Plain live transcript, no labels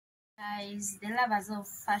Guys, the lovers of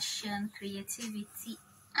fashion, creativity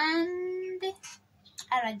and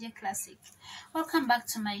RJ Classic, welcome back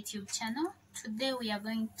to my YouTube channel. Today we are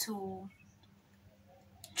going to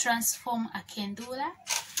transform a kendula,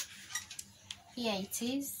 here it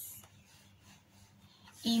is,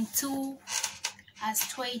 into a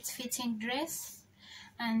straight fitting dress.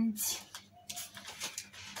 And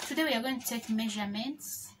today we are going to take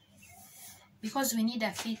measurements because we need a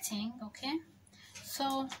fitting. Okay,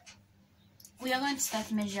 so we are going to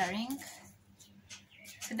start measuring.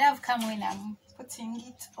 Today I've come when I'm putting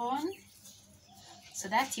it on so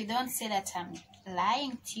that you don't say that I'm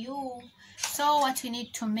lying to you. So what we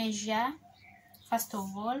need to measure, first of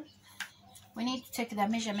all, we need to take the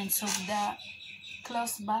measurements of the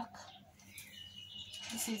close back.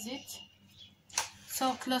 This is it.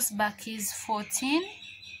 So close back is 14,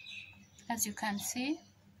 as you can see.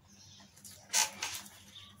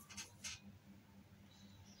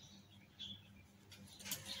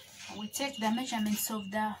 We take the measurements of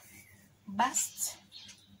the bust.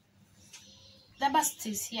 The bust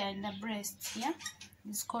is here in the breast, yeah?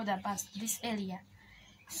 It's called a bust, this area.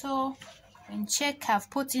 So when check, I've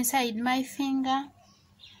put inside my finger.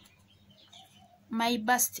 My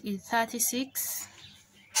bust is 36.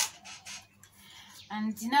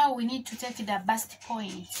 And now we need to take the bust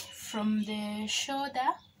point from the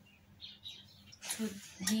shoulder to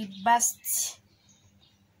the bust,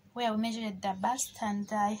 where we measured the bust, and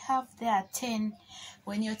I have there 10.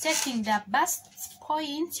 When you're taking the bust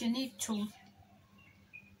point, you need to,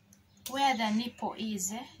 where the nipple is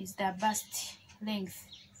the bust length,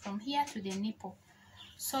 from here to the nipple.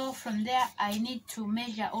 So from there I need to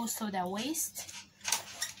measure also the waist.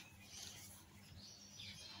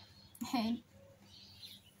 And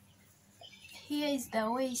here is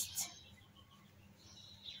the waist.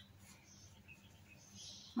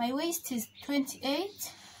 My waist is 28.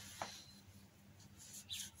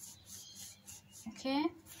 Okay,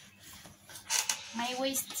 my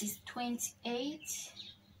waist is 28,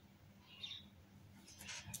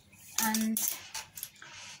 and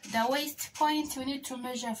the waist point we need to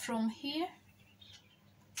measure from here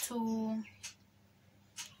to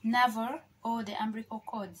navel, or the umbilical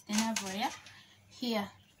cord, the navel, yeah? Here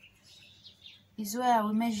is where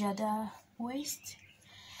we measure the waist.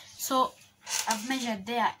 So I've measured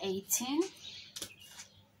there 18.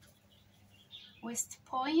 Waist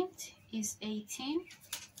point is 18.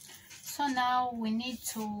 So now we need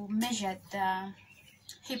to measure the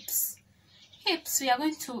hips. We are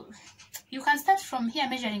going to, you can start from here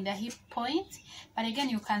measuring the hip point, but again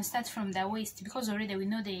you can start from the waist because already we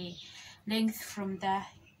know the length from the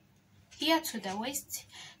here to the waist.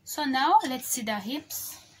 So now let's see the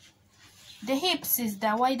hips. The hips is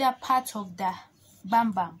the wider part of the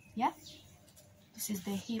bum bum, yeah? This is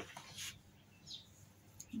the hip,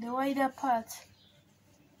 the wider part.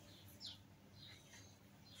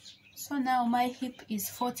 So now my hip is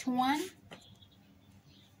 41.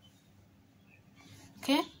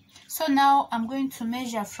 Okay, so now I'm going to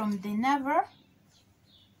measure from the navel,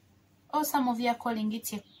 or some of you are calling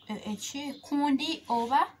it a kundi,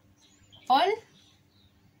 over all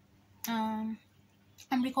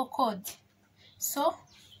umbilical cord. So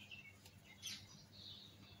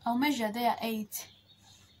I'll measure there 8.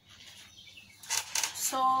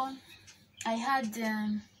 So I had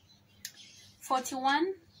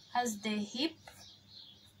 41 as the hip,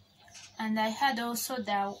 and I had also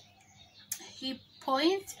the hip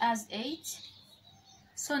point as 8.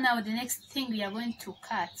 So now the next thing we are going to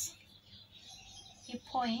cut, hip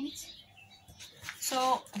point.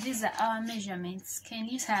 So these are our measurements. Can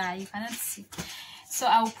you see? You cannot see, so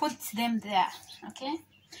I'll put them there. Okay,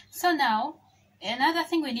 so now another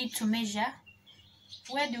thing we need to measure,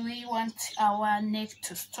 where do we want our neck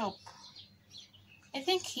to stop? I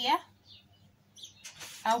think here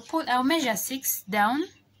I'll measure 6 down,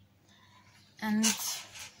 and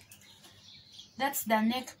that's the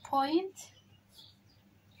neck point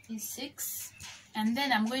is 6. And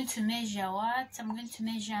then I'm going to measure what? I'm going to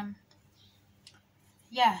measure,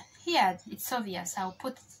 yeah, here it's obvious. I'll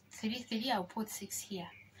put 3, I'll put 6 here.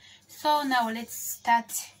 So now let's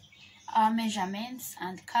start our measurements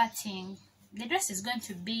and cutting. The dress is going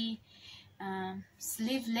to be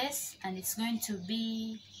sleeveless, and it's going to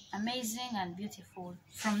be amazing and beautiful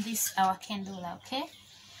from this our kendula. Okay,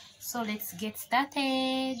 so let's get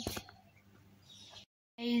started.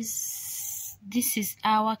 This is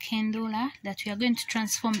our kendula that we are going to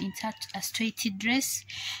transform into a straight dress.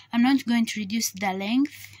 I'm not going to reduce the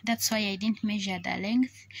length, that's why I didn't measure the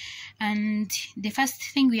length. And the first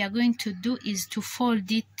thing we are going to do is to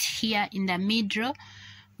fold it here in the middle.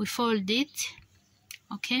 We fold it,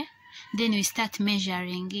 okay? then we start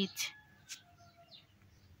measuring it.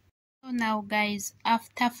 So now guys,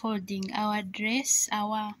 after folding our dress,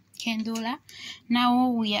 our candula, now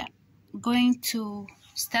we are going to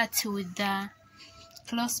start with the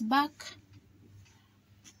close back.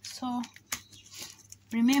 So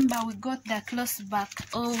remember, we got the close back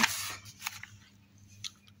of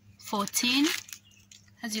 14.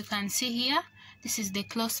 As you can see here, this is the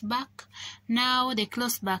close back. Now the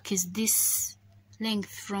close back is this length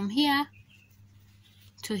from here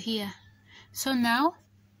to here. So now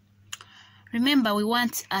remember, we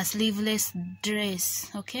want a sleeveless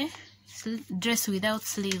dress, okay? Dress without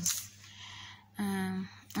sleeves.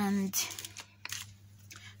 And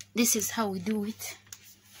this is how we do it.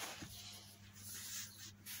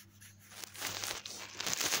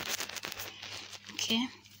 Okay,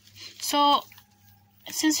 so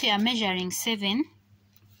since we are measuring 14,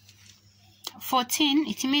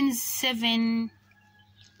 it means 7,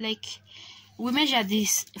 like we measure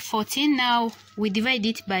this 14, now we divide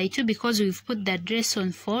it by 2 because we've put the dress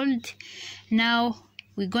on fold. Now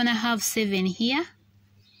we're gonna have 7 here.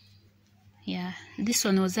 Yeah, this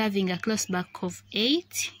one was having a close back of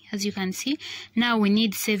 8, as you can see. Now we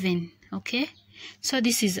need 7, okay? So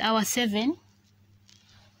this is our 7.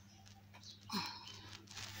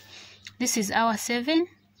 This is our 7.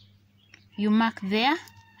 You mark there,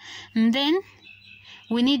 and then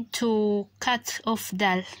we need to cut off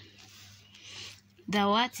the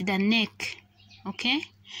neck, okay?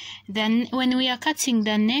 Then when we are cutting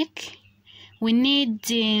the neck, we need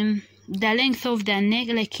the length of the neck,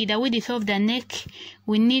 like the width of the neck,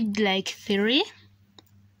 we need like 3,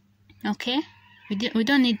 okay? We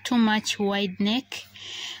don't need too much wide neck.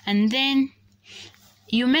 And then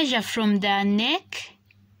you measure from the neck,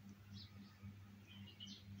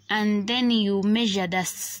 and then you measure the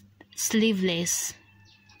sleeveless.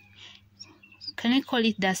 Can I call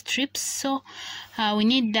it the strips? So we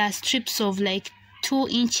need the strips of like 2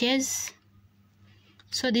 inches.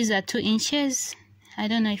 So these are 2 inches. I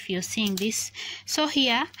don't know if you're seeing this. So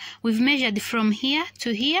here we've measured from here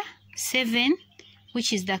to here 7,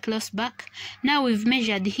 which is the close back. Now we've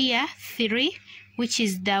measured here 3, which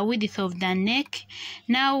is the width of the neck.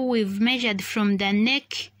 Now we've measured from the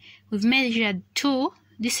neck, we've measured 2.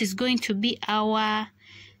 This is going to be our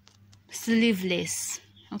sleeveless,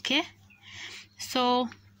 okay? So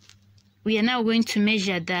we are now going to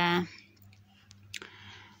measure the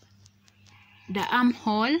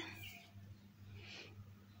armhole.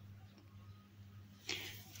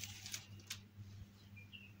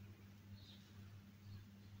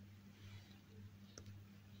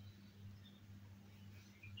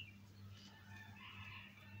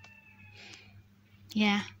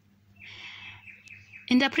 Yeah.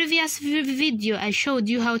 In the previous video, I showed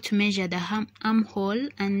you how to measure the armhole,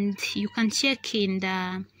 and you can check in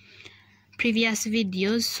the previous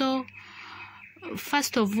videos. So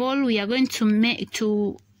first of all, we are going to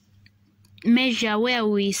measure where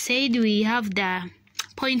we said we have the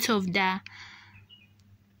point of the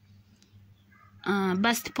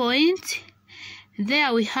bust point.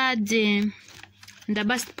 There we had the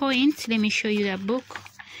bust point. Let me show you the book.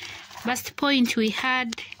 Bust point, we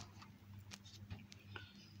had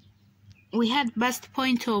bust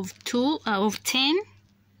point of 10,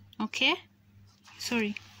 okay?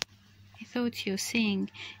 Sorry, I thought you're saying,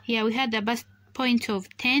 yeah, we had a bust point of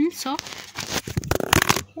 10. So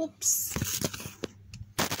oops,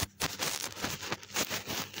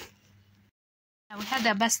 we had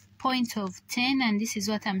a bust point of 10, and this is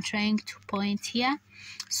what I'm trying to point here.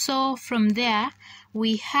 So from there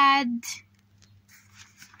we had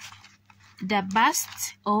the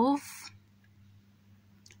bust of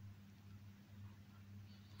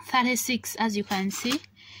 36, as you can see.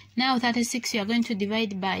 Now 36 you are going to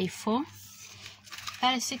divide by 4.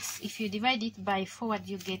 36, if you divide it by 4, what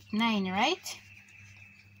you get? 9, right?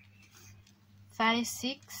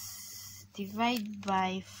 36 divided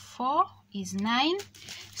by 4 is 9.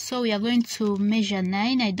 So we are going to measure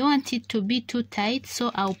 9. I don't want it to be too tight, so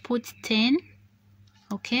I'll put 10,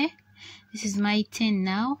 okay? This is my 10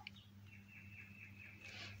 now.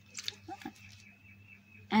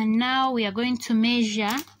 And now we are going to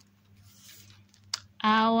measure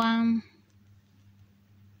our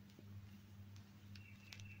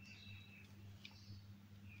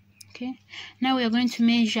now we are going to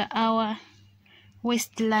measure our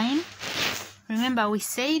waistline. Remember, we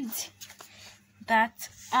said that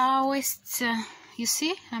our waist, you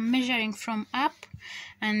see, I'm measuring from up,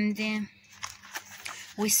 and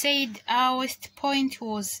we said our waist point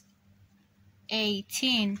was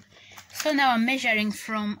 18. So now I'm measuring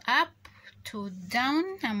from up to down.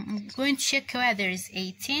 I'm going to check where there is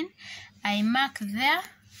 18. I mark there,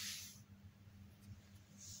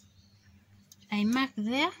 I mark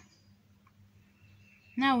there.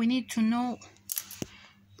 Now we need to know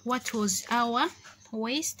what was our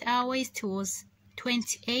waist. Our waist was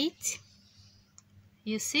 28.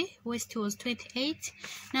 You see, waist was 28.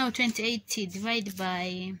 Now 28 divided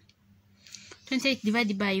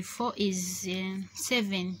by 4 is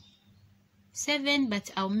 7,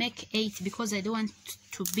 but I'll make 8 because I don't want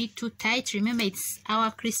to be too tight. Remember, it's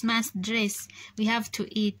our Christmas dress, we have to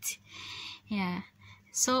eat. Yeah,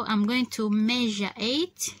 so I'm going to measure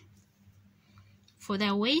 8 for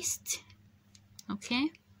the waist.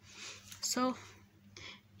 Okay, so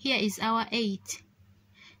here is our 8.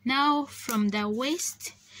 Now from the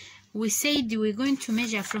waist, we said we're going to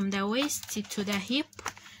measure from the waist to the hip,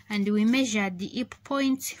 and we measured the hip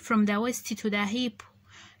point from the waist to the hip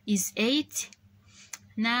is 8.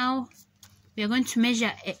 Now we are going to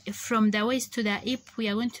measure from the waist to the hip, we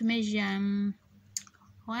are going to measure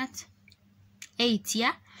 8,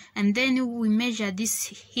 yeah. And then we measure these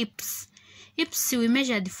hips we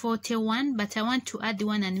measured 41, but I want to add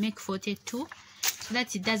 1 and make 42 so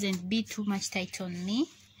that it doesn't be too much tight on me.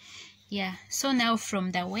 Yeah, so now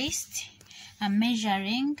from the waist I'm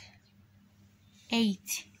measuring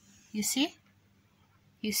 8. You see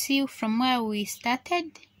from where we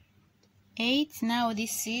started 8. Now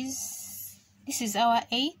this is our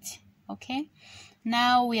 8. Okay,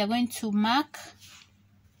 now we are going to mark.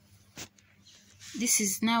 This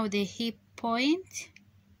is now the hip point.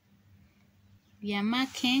 We are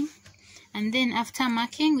marking, and then after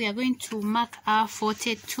marking we are going to mark our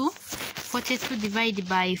 42 divided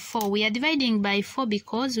by 4. We are dividing by 4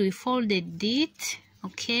 because we folded it.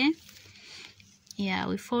 Okay, yeah,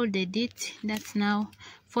 we folded it. That's now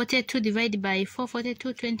 42 divided by 4,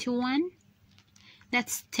 42, 21,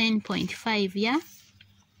 that's 10.5. yeah,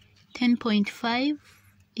 10.5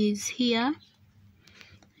 is here.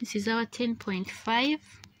 This is our 10.5.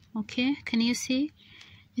 okay, can you see?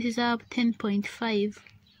 This is our 10.5.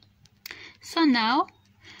 So now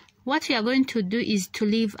what we are going to do is to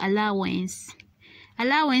leave allowance. We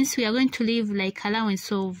are going to leave like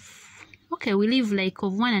allowance of, okay, we leave like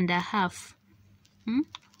of 1.5.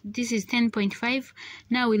 This is 10.5.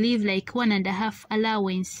 Now we leave like 1.5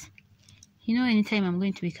 allowance. You know, anytime I'm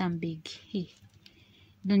going to become big, hey,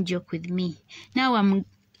 don't joke with me. Now I'm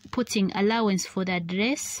putting allowance for the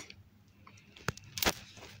dress.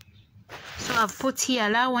 So I've put here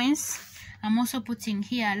allowance. I'm also putting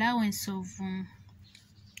here allowance of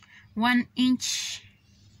 1 inch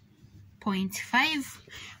 0.5.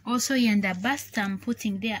 Also here in the bust I'm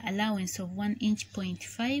putting there allowance of 1 inch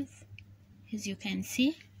 0.5, as you can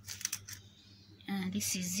see. And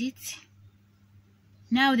this is it.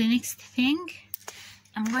 Now the next thing,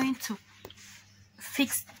 I'm going to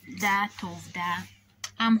fix that of the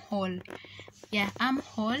armhole. Yeah,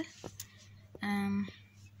 armhole. I'm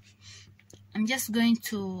just going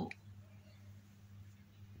to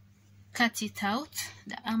cut it out,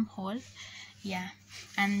 the armhole. Yeah,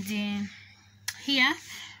 and here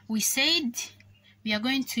we said we are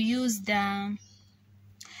going to use the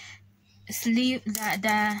sleeve,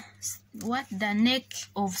 the neck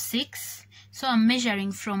of 6. So I'm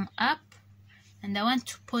measuring from up, and I want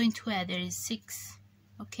to point where there is 6.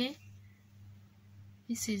 Okay,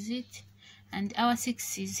 this is it, and our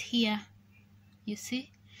 6 is here. You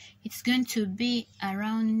see, it's going to be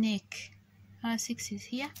around neck. Our 6 is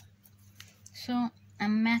here, so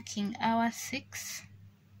I'm marking our 6.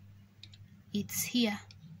 It's here.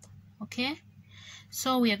 Okay,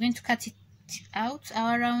 so we are going to cut it out,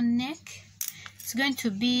 our round neck. It's going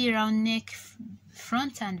to be round neck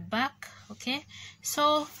front and back. Okay,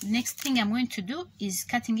 so next thing I'm going to do is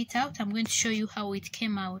cutting it out. I'm going to show you how it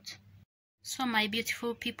came out. So my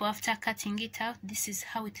beautiful people, after cutting it out, this is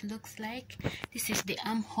how it looks like. This is the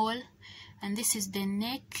armhole, and this is the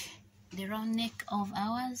neck, the round neck of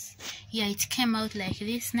ours. Yeah, it came out like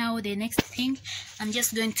this. Now the next thing, I'm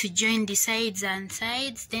just going to join the sides and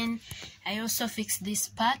sides. Then I also fix this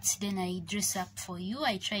part, then I dress up for you,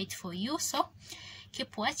 I try it for you. So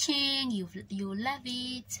keep watching, you love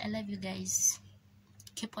it. I love you guys.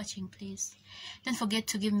 Keep watching, please. Don't forget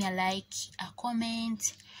to give me a like, a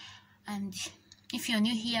comment, and if you're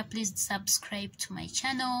new here, please subscribe to my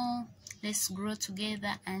channel. Let's grow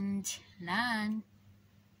together and learn.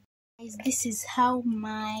 Guys, this is how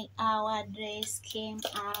our dress came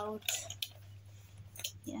out.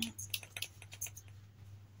 Yeah,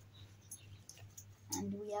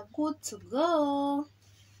 and we are good to go.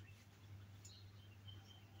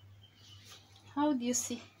 How do you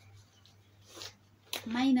see?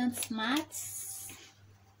 Am I not smart?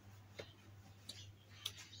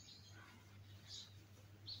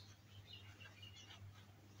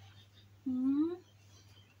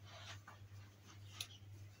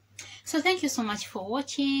 So thank you so much for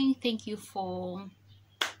watching. Thank you for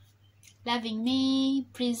loving me.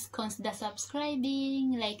 Please consider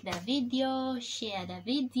subscribing, like the video, share the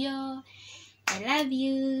video. I love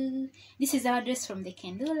you. This is our dress from the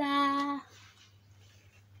Kendula.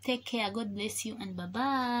 Take care. God bless you and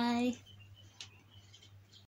bye-bye.